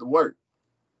the work?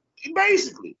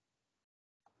 Basically.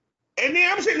 And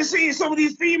then I'm sitting there seeing some of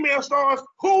these female stars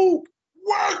who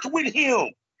worked with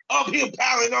him of him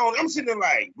piling on. I'm sitting there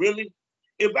like, really?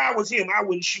 If I was him, I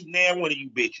wouldn't shoot now one of you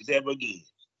bitches ever again.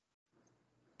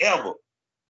 Ever.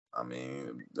 I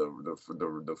mean,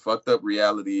 the fucked up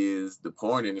reality is the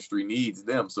porn industry needs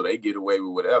them, so they get away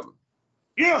with whatever.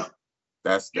 Yeah.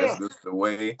 That's just the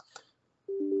way.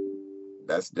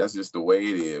 That's just the way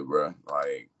it is, bro.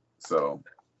 Like, so.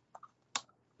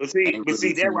 But see,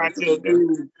 that's why I tell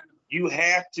dude, you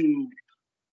have to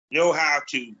know how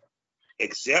to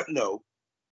accept no.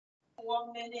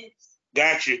 4 minutes.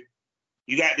 Gotcha.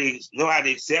 You got to know how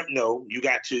to accept no. You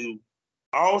got to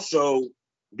also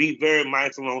be very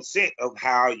mindful on set of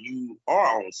how you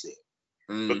are on set.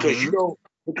 Mm-hmm.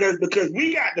 Because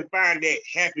we got to find that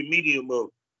happy medium of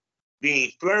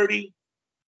being flirty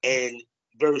and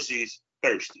versus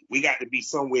thirsty. We got to be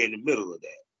somewhere in the middle of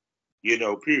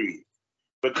that, period.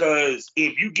 Because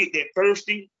if you get that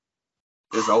thirsty,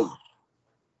 it's over.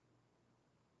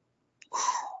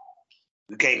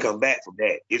 You can't come back from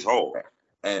that. It's hard.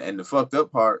 And the fucked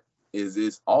up part is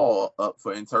it's all up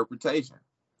for interpretation.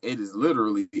 It is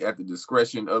literally at the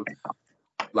discretion of,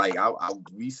 like, I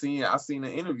seen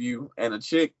an interview and a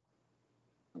chick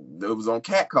that was on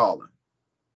catcalling.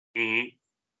 Mm-hmm.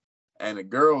 And a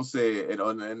girl said, and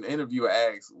on an interviewer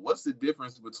asked, what's the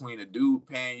difference between a dude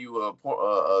paying you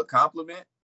a compliment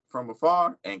from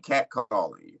afar and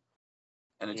catcalling you?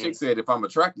 And the chick said, if I'm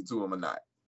attracted to him or not.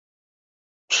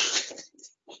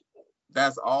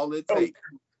 That's all it takes.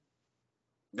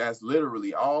 That's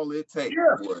literally all it takes.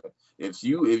 Yeah. If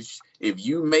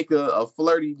you make a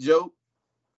flirty joke,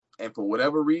 and for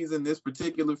whatever reason this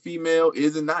particular female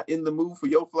is not in the mood for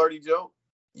your flirty joke,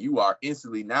 you are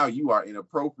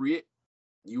inappropriate.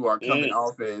 You are coming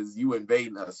off as you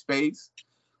invading her space,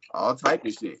 all type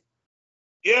of shit.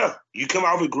 Yeah, you come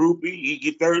off a groupie, you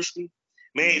get thirsty.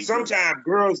 Man, sometimes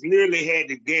girls literally had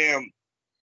to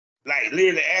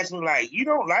literally ask me, like, you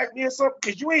don't like me or something?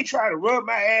 Because you ain't trying to rub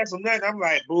my ass or nothing. I'm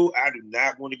like, boo, I do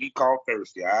not want to get called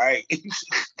thirsty, all right?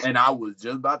 And I was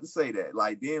just about to say that.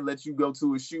 Like, then let you go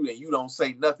to a shoot and you don't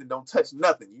say nothing, don't touch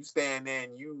nothing. You stand there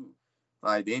and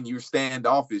then you're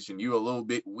standoffish and you're a little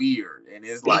bit weird. And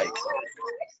it's like,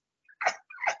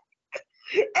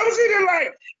 I was sitting there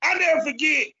like, I never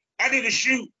forget. I did a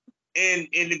shoot, and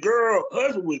the girl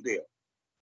husband was there,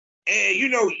 and you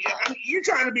know, you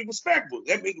trying to be respectful.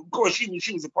 I mean, of course, she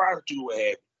was a prostitute, or what have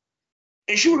you.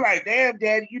 And she was like, "Damn,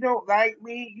 Daddy, you don't like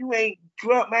me. You ain't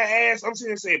clubbed my ass." I'm sitting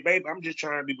there saying, "Babe, I'm just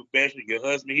trying to be professional. Your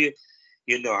husband here,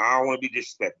 you know, I don't want to be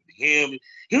disrespectful to him."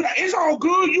 He was like, "It's all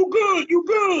good. You good. You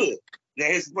good." Now,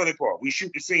 here's the funny part. We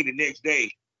shoot the scene the next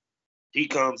day. He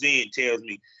comes in and tells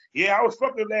me, "Yeah, I was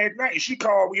fucking last night, and she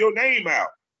called your name out."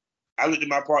 I looked at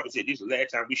my partner and said, "This is the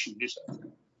last time we shoot this."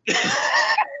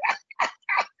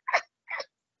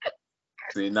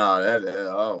 See, no,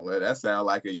 that sounds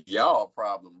like a y'all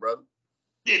problem, brother.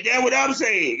 Yeah, that's what I'm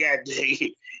saying. God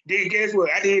dang. Then guess what?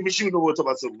 I didn't even shoot no one talking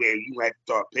about some, man, you have to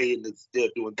start paying and still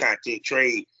doing content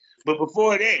trade. But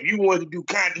before that, you wanted to do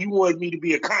content. You wanted me to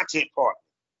be a content partner.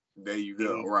 There you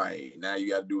go. Right. Now you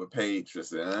got to do a page.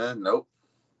 Nope.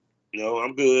 No,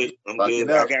 I'm good. I'm good.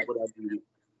 I got what I do.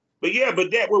 But yeah, but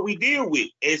that's what we deal with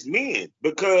as men,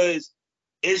 because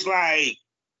it's like,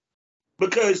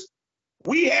 because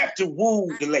we have to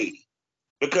woo the lady.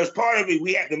 Because part of it,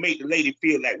 we have to make the lady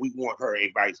feel like we want her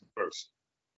and vice versa.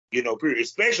 You know, period.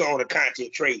 Especially on a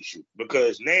content trade shoot.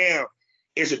 Because now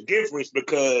it's a difference,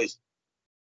 because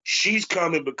she's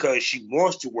coming because she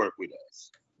wants to work with us.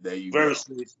 There you versus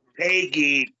go. pay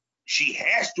gig, she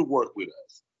has to work with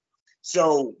us.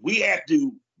 So we have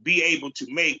to be able to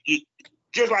make it,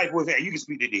 just like with that, you can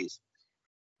speak to this.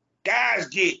 Guys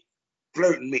get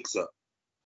flirt and mix up.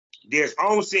 There's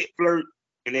on-set flirt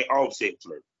and there's off-set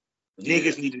flirt. Yeah.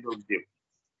 Niggas need to know the difference.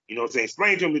 You know what I'm saying?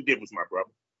 Explain to them the difference, my brother.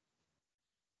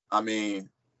 I mean,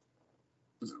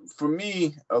 for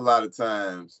me, a lot of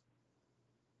times,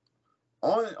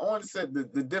 on set,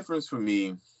 the difference for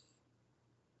me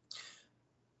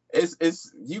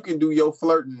is you can do your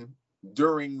flirting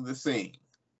during the scene.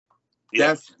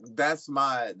 Yeah. That's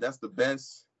the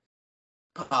best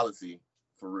policy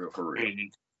for real. Mm-hmm.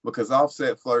 Because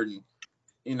offset flirting,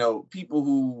 you know, people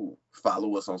who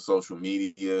follow us on social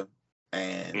media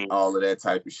and all of that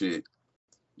type of shit,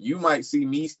 you might see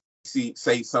me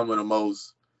say some of the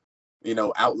most, you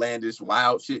know, outlandish,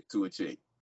 wild shit to a chick.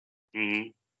 Mm-hmm.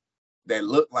 That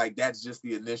look like that's just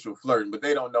the initial flirting, but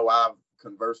they don't know I've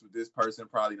conversed with this person,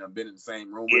 probably done been in the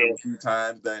same room with them a few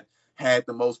times, done had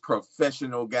the most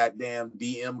professional goddamn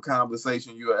DM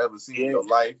conversation you ever seen in your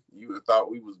life. You would have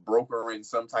thought we was brokering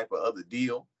some type of other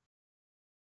deal.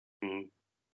 Mm-hmm.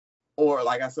 Or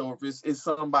like I said, if it's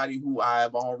somebody who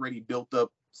I've already built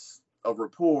up a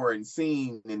rapport and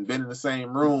seen and been in the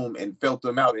same room and felt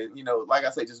them out, and, you know, like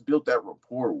I said, just built that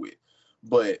rapport with.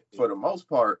 But for the most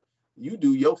part, you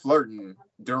do your flirting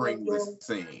during the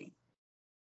scene.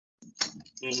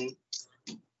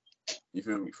 Mm-hmm. You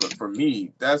feel me? For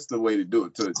me, that's the way to do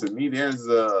it. To me, there's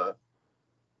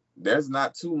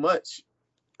not too much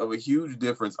of a huge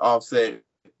difference offset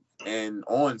and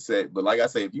onset. But like I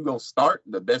say, if you're gonna start,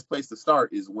 the best place to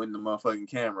start is when the motherfucking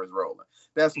camera's rolling.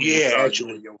 That's when you start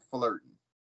doing your flirting.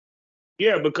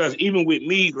 Yeah, because even with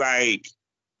me, like,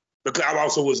 because I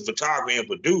also was a photographer and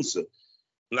producer.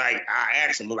 Like, I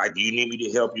asked him, like, do you need me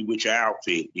to help you with your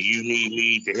outfit? Do you need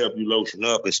me to help you lotion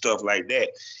up and stuff like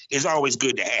that? It's always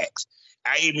good to ask.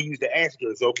 I even used to ask her,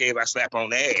 it's okay if I slap on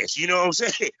the ass. You know what I'm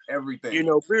saying? Everything. You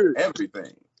know, period.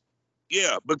 Everything.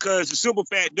 Yeah, because the simple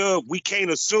fact of, we can't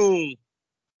assume,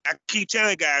 I keep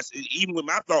telling guys, even with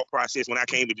my thought process when I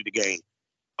came into the game,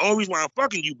 the only reason why I'm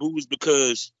fucking you, boo, is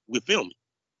because we're filming.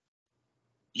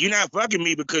 You're not fucking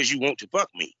me because you want to fuck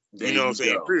me. You know what I'm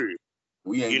saying? Period.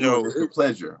 We ain't doing this for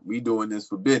pleasure. We doing this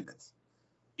for business.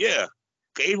 Yeah.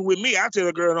 Even with me, I tell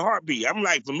a girl in a heartbeat. I'm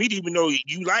like, for me to even know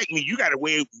you like me, you got to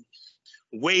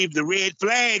wave the red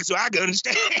flag so I can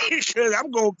understand. Because I'm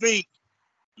going to think,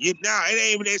 it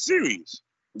ain't even that serious.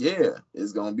 Yeah,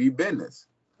 it's going to be business.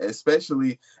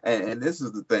 Especially, and this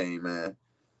is the thing, man.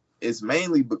 It's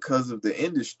mainly because of the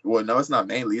industry. Well, no, it's not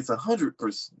mainly. It's 100%,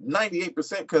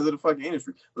 98% because of the fucking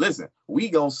industry. Listen, we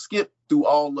gonna skip through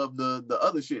all of the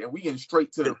other shit and we getting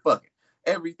straight to the fucking.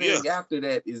 Everything after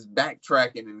that is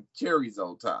backtracking and cherries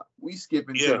on top. We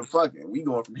skipping to the fucking. We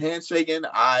going from handshaking.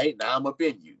 All right, now I'm up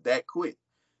in you. That quick.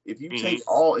 If you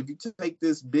take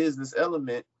this business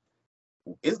element,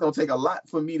 it's gonna take a lot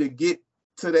for me to get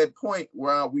to that point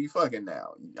where we fucking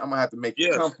now. I'm gonna have to make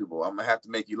you comfortable. I'm gonna have to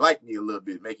make you like me a little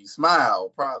bit, make you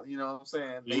smile, probably, you know what I'm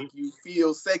saying? Make you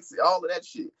feel sexy, all of that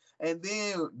shit. And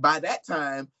then by that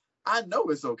time, I know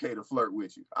it's okay to flirt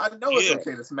with you. I know it's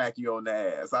okay to smack you on the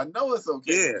ass. I know it's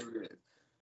okay to do this.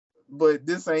 But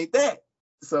this ain't that.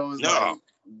 So it's like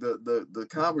the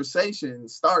conversation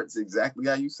starts exactly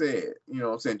how you said. You know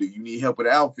what I'm saying? Do you need help with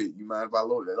the outfit? You mind if I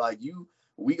load it? Like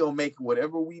we gonna make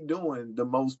whatever we doing the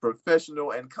most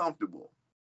professional and comfortable.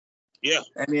 Yeah.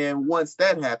 And then once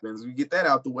that happens, we get that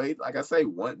out the way. Like I say,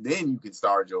 then you can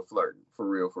start your flirting for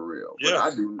real.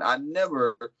 Yeah. But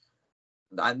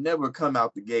I never come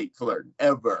out the gate flirting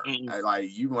ever.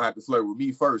 Like you gonna have to flirt with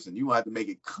me first, and you gonna have to make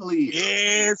it clear.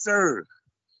 Yes, sir.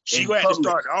 She gonna have to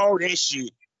start all that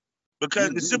shit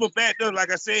because the simple fact is,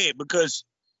 like I said, because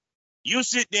you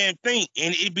sit there and think,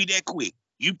 and it be that quick.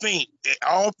 You think that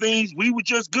all things we were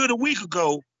just good a week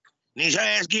ago, and his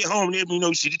ass get home and everybody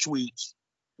knows shit the tweets.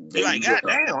 You're like, God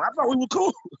damn, I thought we were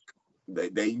cool.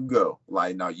 There you go.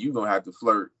 Like, no, you gonna have to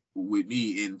flirt with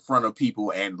me in front of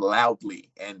people and loudly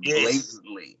and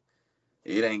blatantly.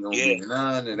 It ain't gonna be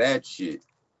none of that shit.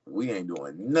 We ain't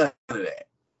doing none of that.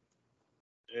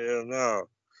 Hell no.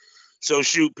 So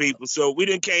shoot, people. So we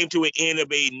done came to an end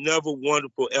of another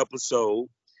wonderful episode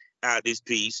out of this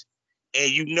piece.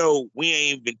 And you know, we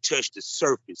ain't even touched the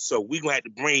surface. So we gonna have to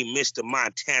bring Mr.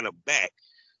 Montana back.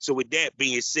 So with that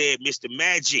being said, Mr.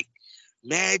 Magic,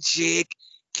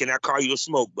 can I call you a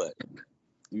smoke buddy?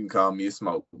 You can call me a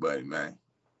smoke buddy, man.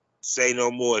 Say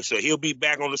no more. So he'll be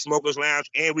back on the Smokers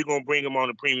Lounge, and we're gonna bring him on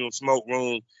the Premium Smoke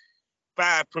Room.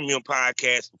 5 premium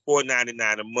podcasts for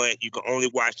 $4.99 a month. You can only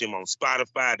watch them on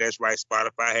Spotify. That's right,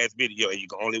 Spotify has video, and you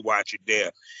can only watch it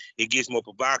there. It gets more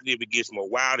provocative, it gets more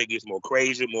wild, it gets more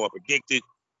crazy, more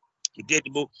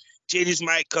predictable. Titties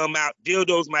might come out,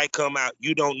 dildos might come out.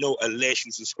 You don't know unless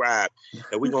you subscribe.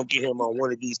 And we're gonna get him on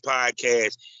one of these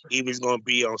podcasts. Either it's gonna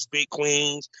be on Spit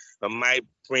Queens, or might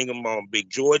bring him on Big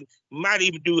Jordan. Might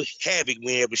even do Havoc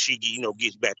whenever she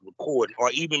gets back to recording,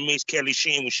 or even Miss Kelly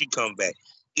Sheen when she come back.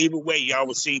 Either way, y'all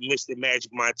will see Mr. Magic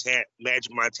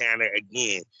Montana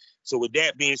again. So with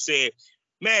that being said,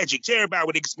 Magic, tell everybody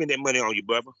where they can spend that money on you,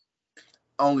 brother.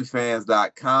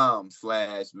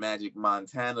 OnlyFans.com/Magic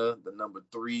Montana, the number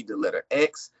 3, the letter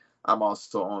X. I'm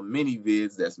also on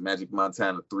ManyVids. That's Magic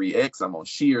Montana 3X. I'm on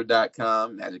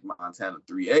Sheer.com, Magic Montana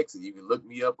 3X. And you can look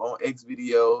me up on X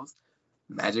videos.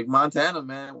 Magic Montana,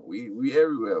 man. We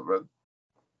everywhere, brother.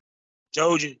 I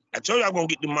told you I'm gonna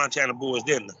get the Montana boys,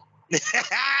 didn't I?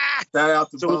 Shout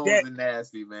out to Bones and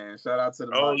Nasty, man. Shout out to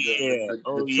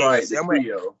the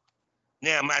trio.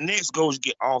 Now my next goal is to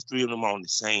get all 3 of them on the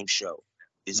same show.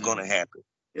 It's gonna happen.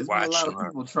 It's been a lot of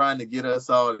people trying to get us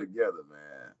all together,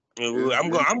 man. I'm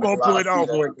gonna pull it off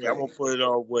one day. I'm gonna pull it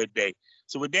off one day.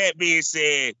 So with that being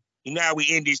said, now we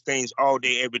end these things all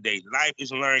day, every day. Life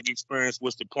is a learning experience.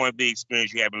 What's the point of the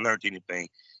experience? You haven't learned anything.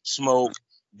 Smoke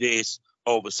this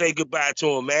over. Say goodbye to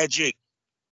him, Magic.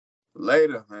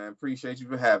 Later, man. Appreciate you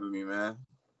for having me, man.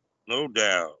 No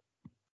doubt.